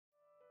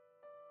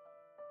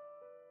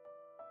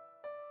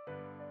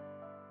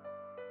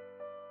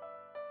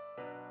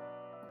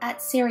At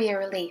Syria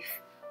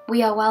Relief,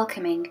 we are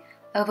welcoming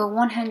over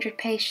 100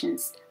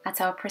 patients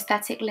at our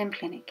prosthetic limb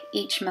clinic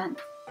each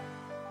month,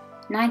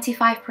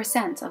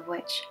 95% of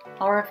which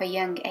are of a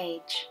young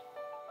age,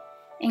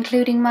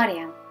 including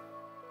Mariam,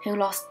 who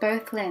lost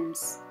both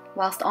limbs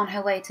whilst on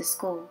her way to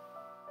school,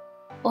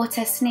 or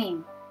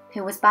Tasneem,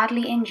 who was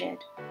badly injured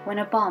when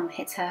a bomb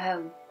hit her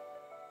home,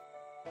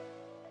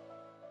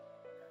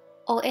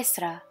 or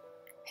Isra,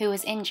 who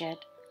was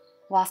injured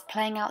whilst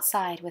playing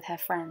outside with her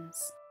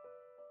friends.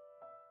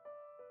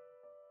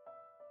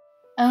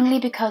 Only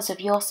because of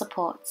your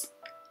support,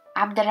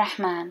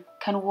 Abdurrahman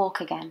can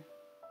walk again.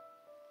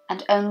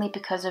 And only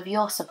because of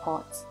your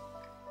support,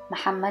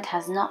 Muhammad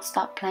has not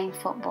stopped playing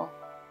football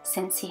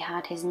since he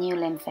had his new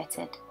limb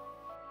fitted.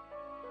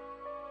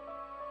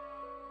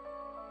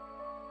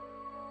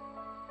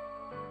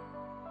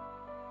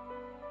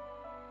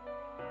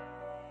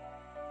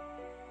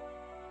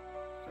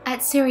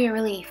 At Syria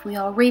Relief, we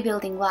are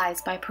rebuilding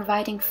lives by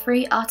providing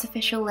free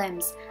artificial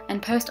limbs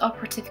and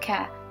post-operative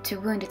care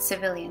to wounded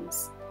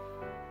civilians.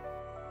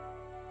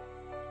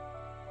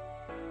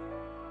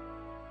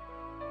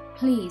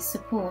 Please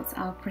support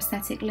our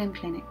prosthetic limb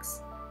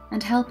clinics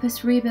and help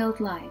us rebuild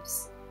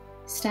lives,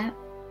 step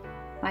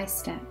by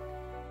step.